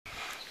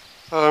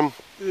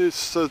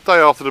It's the day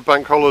after the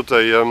bank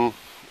holiday.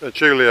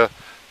 Julia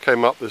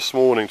came up this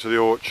morning to the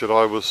orchard.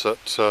 I was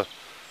at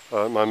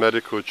my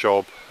medical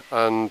job,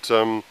 and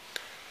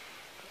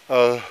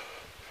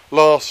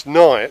last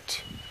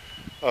night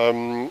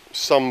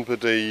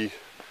somebody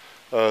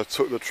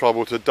took the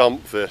trouble to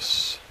dump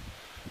this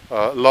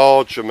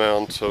large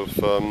amount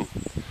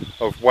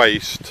of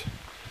waste.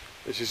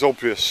 This is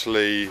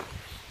obviously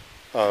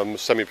a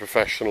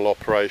semi-professional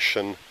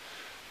operation.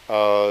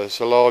 There's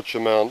a large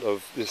amount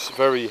of this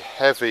very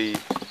heavy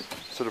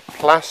sort of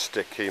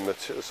plasticky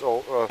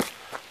material,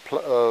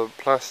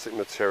 plastic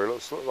material.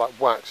 It's like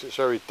wax. It's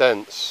very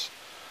dense.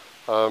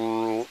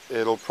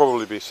 It'll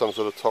probably be some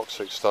sort of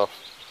toxic stuff.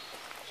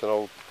 It's an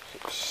old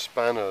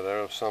spanner there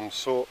of some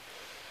sort.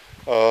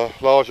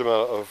 Large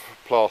amount of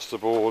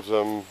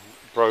plasterboard,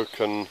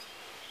 broken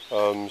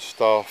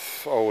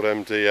stuff, old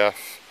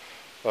MDF,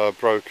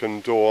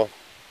 broken door,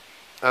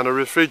 and a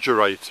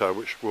refrigerator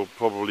which will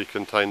probably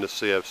contain the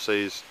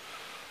CFCs.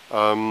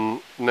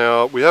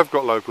 Now we have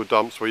got local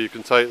dumps where you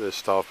can take this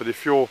stuff, but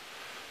if you're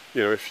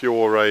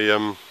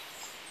a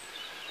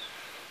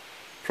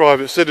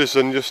private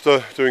citizen just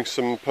doing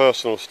some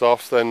personal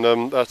stuff,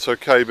 then that's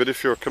okay. But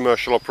if you're a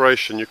commercial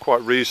operation, you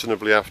quite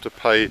reasonably have to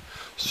pay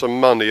some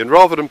money, and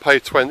rather than pay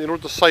 20, in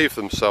order to save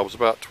themselves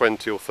about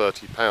 20 or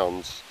 30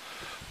 pounds,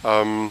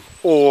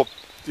 or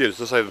to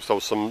save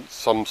themselves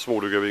some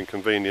small degree of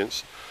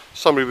inconvenience,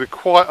 somebody with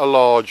quite a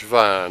large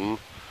van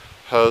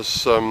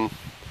has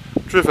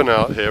driven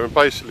out here and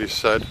basically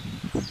said,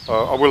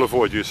 I will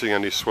avoid using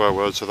any swear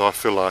words if I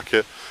feel like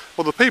it,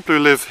 well, the people who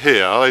live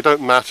here, they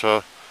don't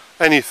matter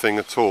anything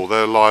at all.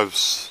 Their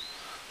lives,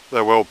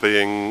 their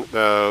well-being,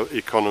 their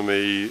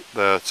economy,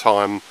 their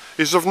time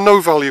is of no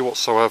value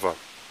whatsoever.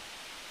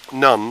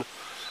 None.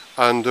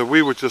 And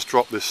we would just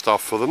drop this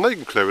stuff for them. They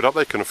can clear it up,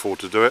 they can afford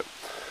to do it.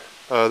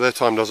 Their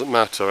time doesn't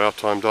matter, our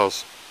time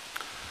does.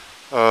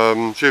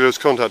 Julia's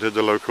contacted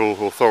the local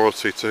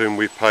authority, to whom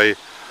we pay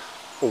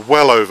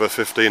well over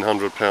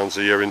 £1,500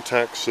 a year in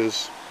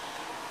taxes,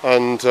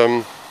 and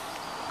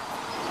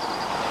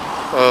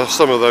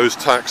some of those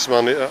tax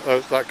money,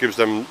 that gives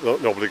them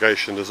an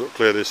obligation to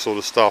clear this sort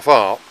of stuff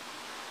up.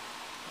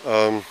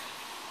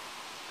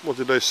 What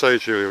did they say,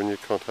 Julia, when you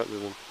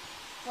contacted them?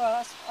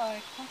 Well,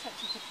 I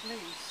contacted the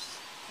police,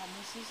 and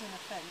this is an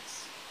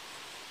offence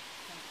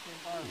against the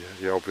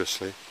environment. Yeah,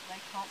 obviously. They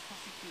can't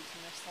prosecute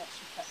unless that's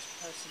the catch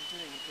the person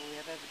doing it, or we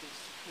have evidence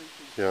to prove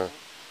who's Yeah. doing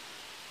it.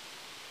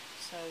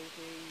 So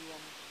the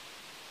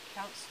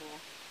council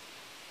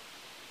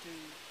do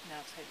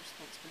now take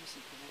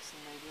responsibility for this,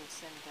 and they will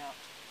send out,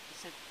 they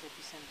said they'll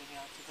be sending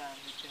out a van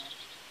with their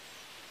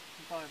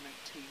environment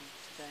team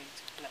today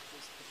to collect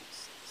this, but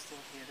it's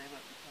still here, they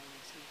won't be paying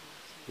this evening.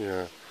 So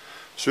Yeah.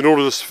 So in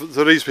order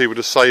for these people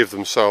to save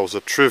themselves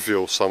a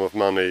trivial sum of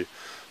money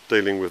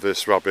dealing with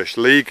this rubbish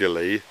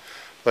legally,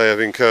 they have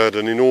incurred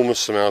an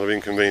enormous amount of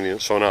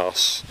inconvenience on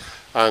us,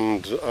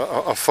 and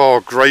a far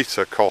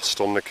greater cost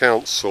on the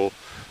council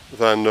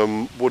than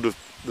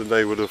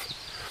they would have.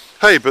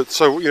 Hey, but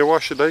so why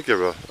should they give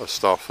a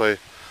stuff? They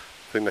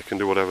think they can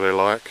do whatever they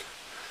like.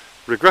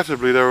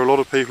 Regrettably, there are a lot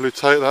of people who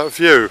take that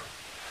view.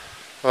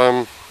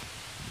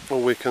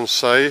 All we can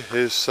say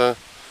is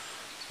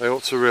they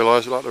ought to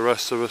realise, like the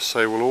rest of us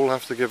say, we'll all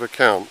have to give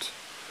account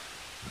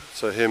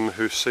to him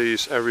who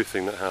sees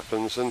everything that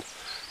happens. And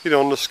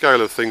on the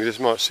scale of things, this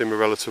might seem a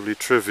relatively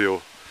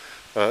trivial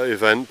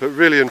event, but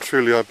really and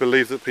truly, I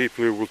believe that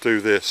people who will do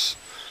this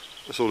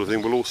sort of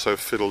thing will also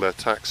fiddle their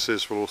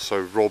taxes, will also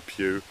rob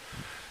you,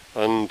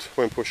 and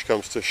when push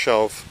comes to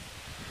shove,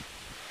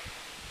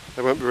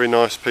 they won't be very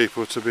nice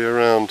people to be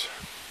around.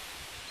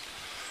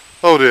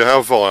 Oh dear,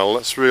 how vile.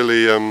 Let's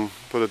really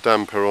put a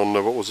damper on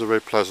what was a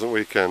very pleasant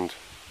weekend.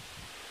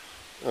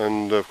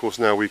 And of course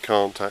now we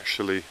can't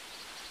actually,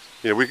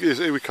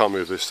 we can't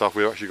move this stuff.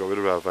 We actually got rid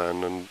of our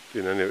van, and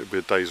it would be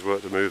a day's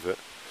work to move it.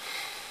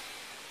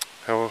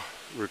 How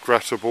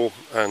regrettable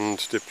and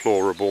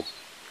deplorable.